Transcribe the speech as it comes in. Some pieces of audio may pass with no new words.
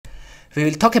We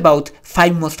will talk about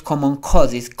 5 most common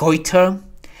causes goiter.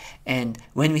 And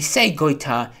when we say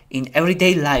goiter in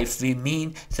everyday life, we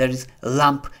mean there is a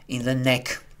lump in the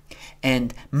neck.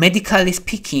 And medically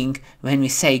speaking, when we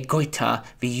say goiter,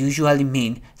 we usually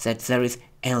mean that there is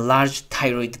enlarged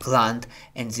thyroid gland,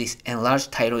 and this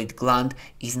enlarged thyroid gland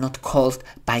is not caused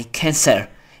by cancer.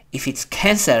 If it's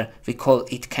cancer, we call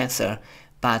it cancer,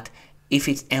 but if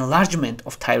it's enlargement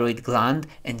of thyroid gland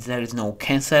and there is no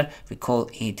cancer, we call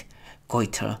it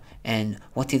goiter. And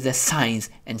what is the signs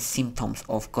and symptoms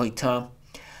of goiter?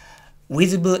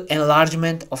 Visible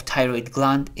enlargement of thyroid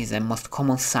gland is the most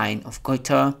common sign of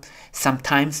goiter.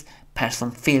 Sometimes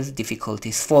person feels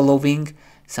difficulty swallowing,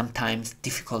 sometimes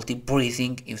difficulty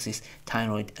breathing if this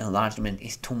thyroid enlargement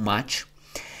is too much.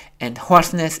 And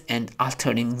hoarseness and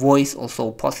altering voice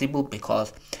also possible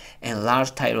because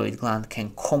enlarged thyroid gland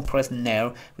can compress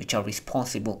nerves which are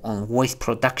responsible on voice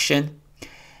production.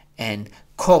 And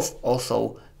cough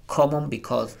also common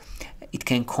because it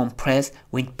can compress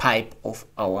windpipe of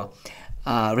our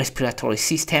respiratory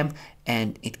system,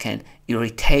 and it can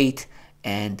irritate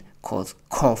and cause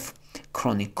cough,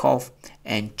 chronic cough.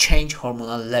 And change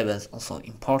hormonal levels also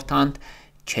important.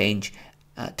 Change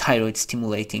thyroid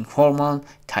stimulating hormone,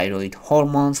 thyroid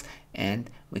hormones, and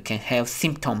we can have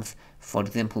symptoms, for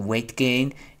example weight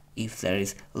gain if there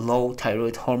is low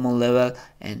thyroid hormone level,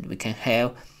 and we can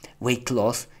have weight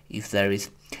loss if there is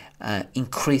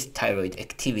increased thyroid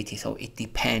activity. So it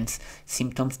depends,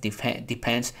 symptoms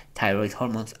depends, thyroid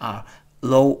hormones are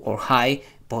low or high,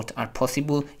 both are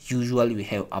possible. Usually we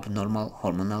have abnormal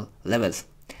hormonal levels.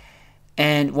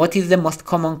 And what is the most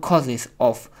common causes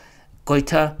of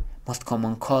goiter? Most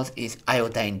common cause is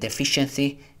iodine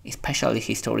deficiency, especially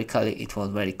historically it was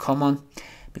very common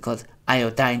because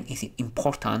iodine is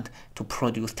important to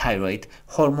produce thyroid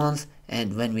hormones,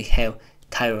 and when we have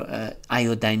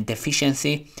iodine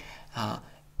deficiency,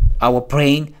 our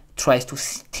brain tries to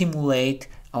stimulate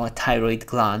our thyroid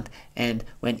gland, and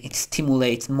when it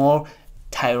stimulates more,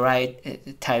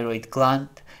 thyroid gland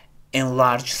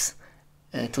enlarges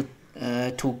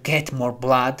to get more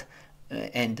blood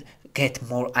and get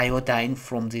more iodine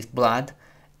from this blood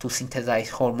to synthesize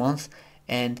hormones.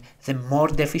 And the more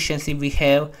deficiency we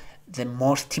have, the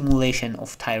more stimulation of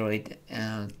thyroid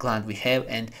gland we have,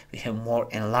 and we have more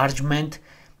enlargement,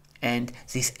 and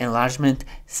this enlargement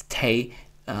stay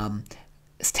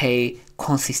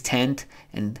consistent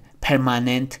and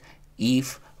permanent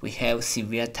if we have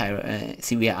severe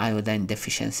iodine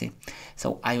deficiency.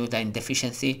 So iodine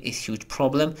deficiency is a huge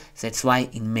problem. That's why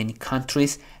in many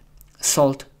countries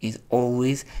salt is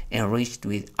always enriched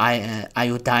with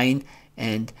iodine,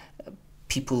 and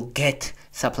people get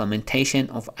supplementation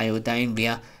of iodine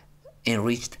via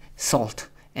enriched salt,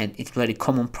 and it's very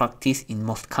common practice in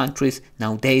most countries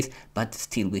nowadays, but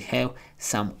still we have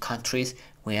some countries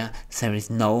where there is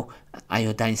no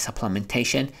iodine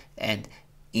supplementation, and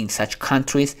in such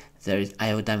countries there is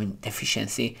iodine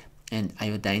deficiency and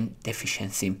iodine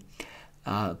deficiency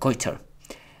goiter.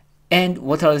 And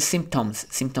what are the symptoms?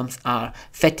 Symptoms are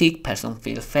fatigue, person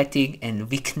feels fatigue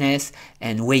and weakness,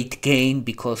 and weight gain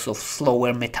because of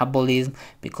slower metabolism,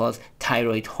 because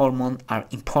thyroid hormones are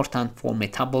important for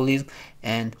metabolism,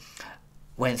 and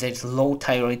when there's low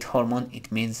thyroid hormone, it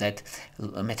means that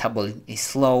metabolism is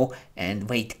slow and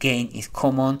weight gain is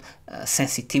common.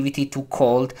 Sensitivity to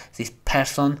cold, this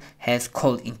person has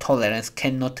cold intolerance,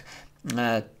 cannot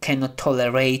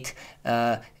tolerate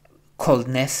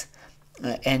coldness.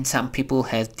 And some people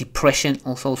have depression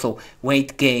also. So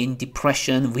weight gain,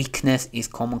 depression, weakness is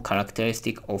common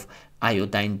characteristic of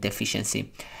iodine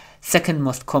deficiency. Second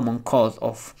most common cause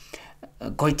of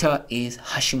goiter is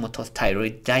Hashimoto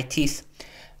Thyroiditis.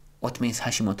 What means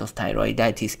Hashimoto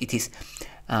Thyroiditis? It is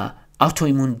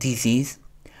autoimmune disease,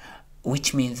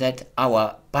 which means that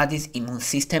our body's immune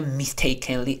system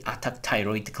mistakenly attack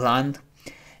thyroid gland,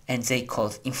 and they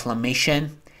cause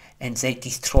inflammation, and they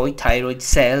destroy thyroid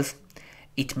cells.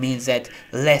 It means that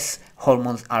less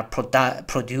hormones are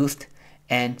produced,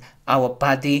 and our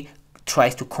body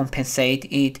tries to compensate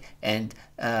it, and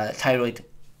thyroid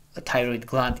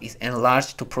gland is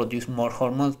enlarged to produce more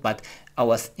hormones, but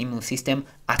our immune system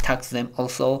attacks them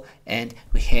also, and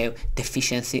we have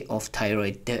deficiency of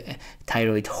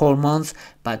thyroid hormones,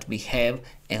 but we have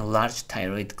enlarged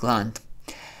thyroid gland.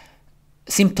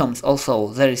 Symptoms also,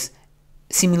 there is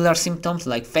similar symptoms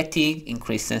like fatigue,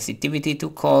 increased sensitivity to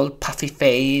cold, puffy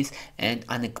face, and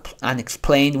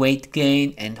unexplained weight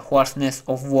gain, and hoarseness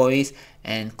of voice,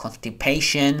 and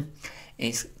constipation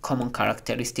is common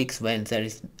characteristics when there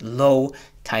is low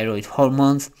thyroid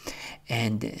hormones,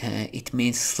 and it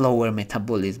means slower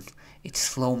metabolism. It's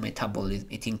slow metabolism.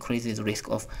 It increases risk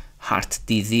of heart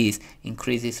disease,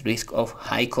 increases risk of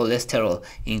high cholesterol,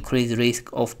 increased risk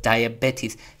of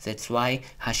diabetes. That's why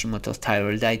Hashimoto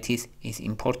thyroiditis is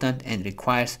important and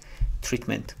requires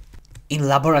treatment. In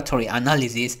laboratory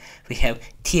analysis, we have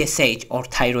TSH, or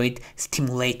thyroid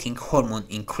stimulating hormone,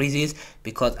 increases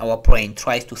because our brain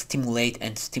tries to stimulate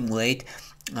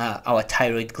our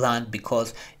thyroid gland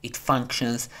because it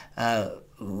functions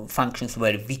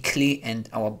very weakly, and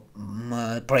our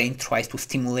brain tries to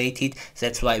stimulate it.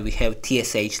 That's why we have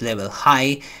TSH level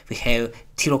high, we have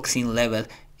thyroxine level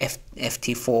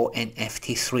FT4 and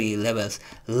FT3 levels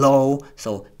low,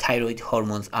 so thyroid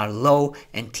hormones are low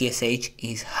and TSH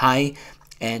is high,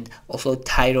 and also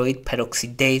thyroid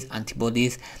peroxidase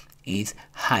antibodies is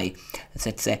high.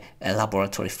 That's a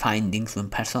laboratory findings when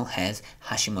person has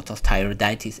Hashimoto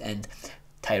thyroiditis and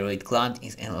thyroid gland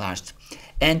is enlarged.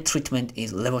 And treatment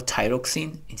is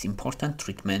levothyroxine. It's important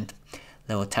treatment.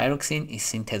 Levothyroxine is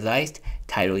synthesized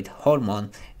thyroid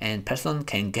hormone, and person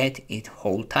can get it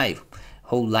whole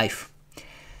life.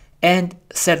 And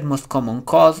third most common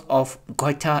cause of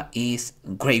goiter is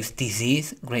Graves'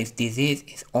 disease. Graves' disease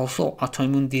is also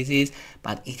autoimmune disease,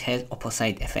 but it has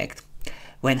opposite effect.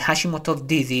 When Hashimoto's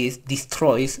disease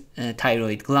destroys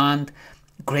thyroid gland,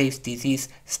 Graves' disease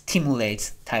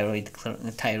stimulates thyroid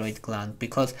gland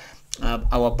because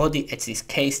our body, at this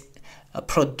case,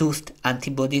 produced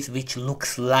antibodies which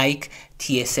looks like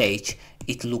TSH.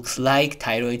 It looks like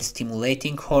thyroid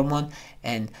stimulating hormone,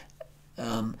 and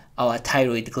our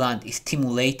thyroid gland is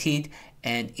stimulated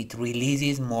and it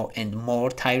releases more and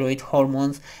more thyroid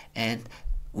hormones, and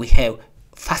we have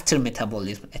faster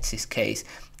metabolism at this case.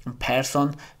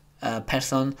 Person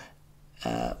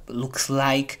looks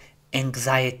like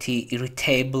anxiety,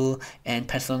 irritable, and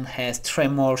person has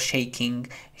tremor, shaking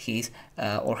his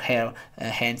or her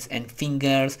hands and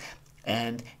fingers,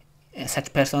 and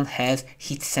such person has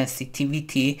heat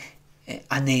sensitivity,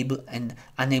 unable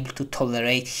to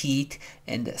tolerate heat,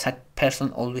 and such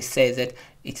person always says that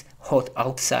it's hot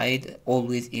outside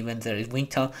always, even there is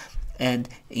winter. And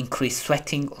increased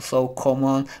sweating also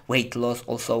common, weight loss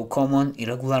also common,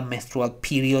 irregular menstrual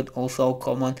period also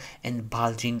common, and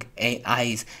bulging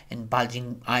eyes. And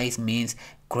bulging eyes means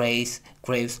Graves'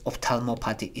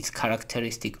 ophthalmopathy. It's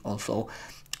characteristic also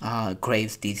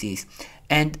Graves' disease.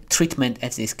 And treatment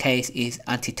at this case is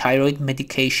antithyroid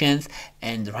medications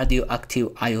and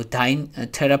radioactive iodine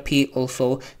therapy,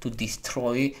 also to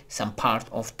destroy some part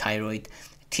of thyroid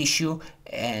tissue,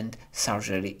 and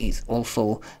surgery is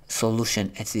also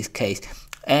solution at this case.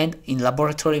 And in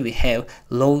laboratory we have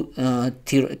low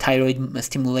thyroid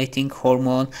stimulating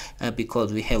hormone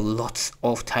because we have lots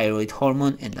of thyroid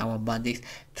hormone and our body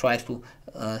tries to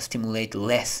stimulate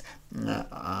less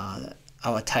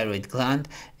our thyroid gland,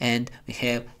 and we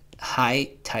have high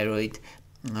thyroid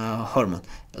hormone,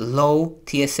 low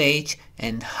TSH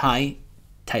and high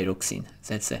thyroxine.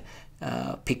 That's a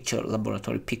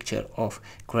laboratory picture of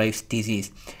Graves'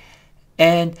 disease.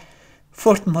 And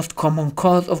fourth most common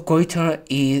cause of goiter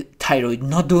is thyroid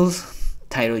nodules.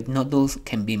 Thyroid nodules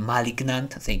can be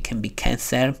malignant, they can be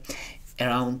cancer.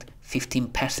 Around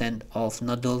 15% of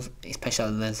nodules,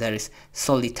 especially when there is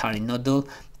solitary nodule,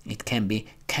 it can be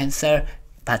cancer,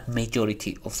 but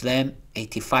majority of them,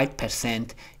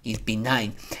 85%, is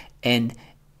benign. And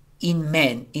in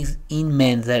men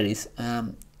there is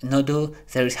nodule,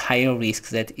 there is higher risk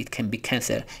that it can be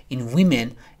cancer. In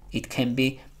women, it can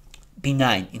be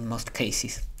benign in most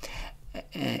cases.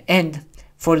 And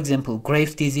for example,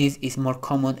 Graves' disease is more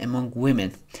common among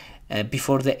women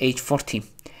before the age 40.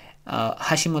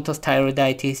 Hashimoto's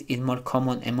thyroiditis is more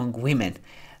common among women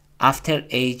after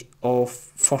age of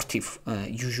 40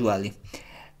 usually.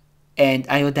 And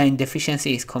iodine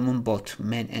deficiency is common both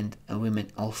men and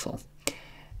women also.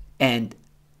 And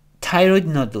thyroid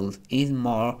nodules is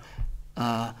more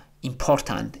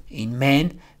important in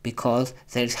men because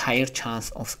there is higher chance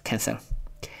of cancer.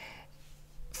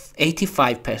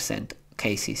 85%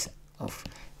 cases of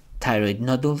thyroid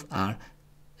nodules are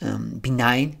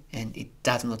benign, and it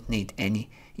does not need any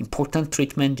important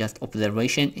treatment, just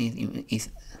observation is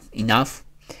enough.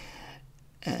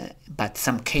 But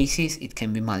some cases it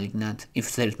can be malignant.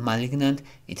 If there is malignant,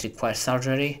 it requires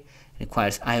surgery,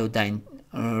 requires radioiodine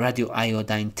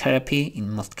therapy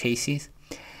in most cases,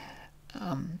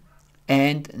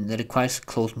 and it requires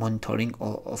close monitoring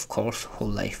of course whole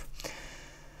life.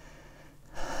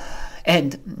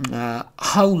 And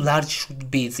how large should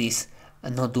be these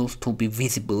nodules to be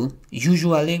visible?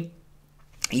 Usually,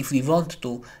 if we want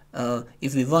to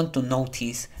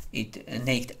notice it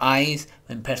naked eyes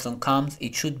when person comes,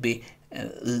 it should be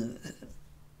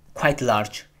quite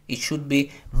large. It should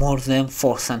be more than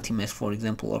 4 centimeters, for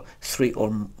example, or 3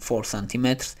 or 4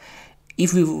 centimeters.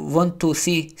 If we want to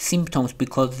see symptoms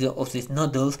because of these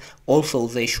nodules, also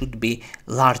they should be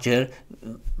larger,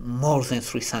 more than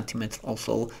 3 centimeters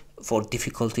also for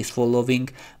difficulty swallowing,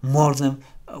 more than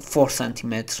 4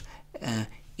 centimeters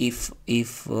if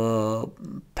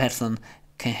person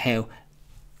can have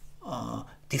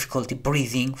difficulty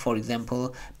breathing, for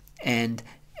example, and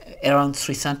around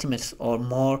 3 centimeters or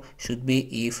more should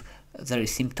be if there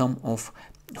is symptom of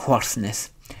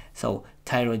hoarseness. So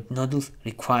thyroid nodules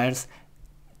requires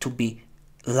to be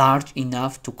large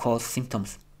enough to cause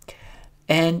symptoms.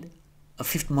 And a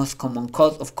fifth most common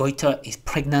cause of goiter is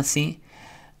pregnancy.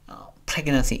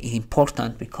 Pregnancy is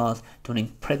important because during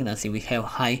pregnancy we have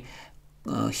high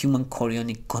human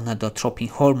chorionic gonadotropin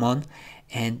hormone,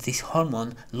 and this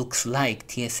hormone looks like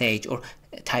TSH or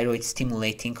thyroid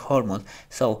stimulating hormone.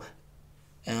 So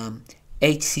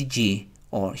HCG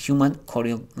or human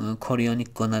chorionic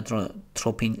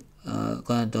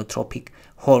gonadotropic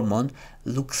hormone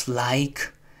looks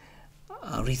like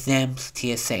resembles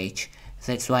TSH.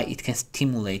 That's why it can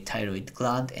stimulate thyroid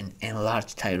gland and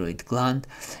enlarge thyroid gland.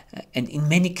 And in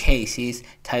many cases,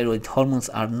 thyroid hormones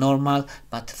are normal,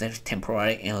 but there's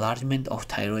temporary enlargement of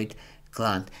thyroid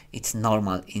gland. It's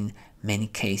normal in many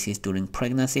cases during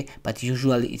pregnancy, but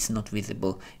usually it's not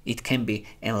visible. It can be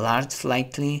enlarged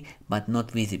slightly, but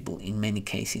not visible in many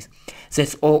cases.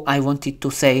 That's all I wanted to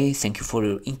say. Thank you for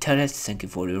your interest. Thank you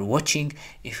for your watching.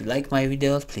 If you like my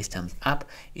videos, please thumbs up.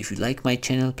 If you like my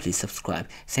channel, please subscribe.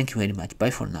 Thank you very much. Bye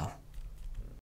for now.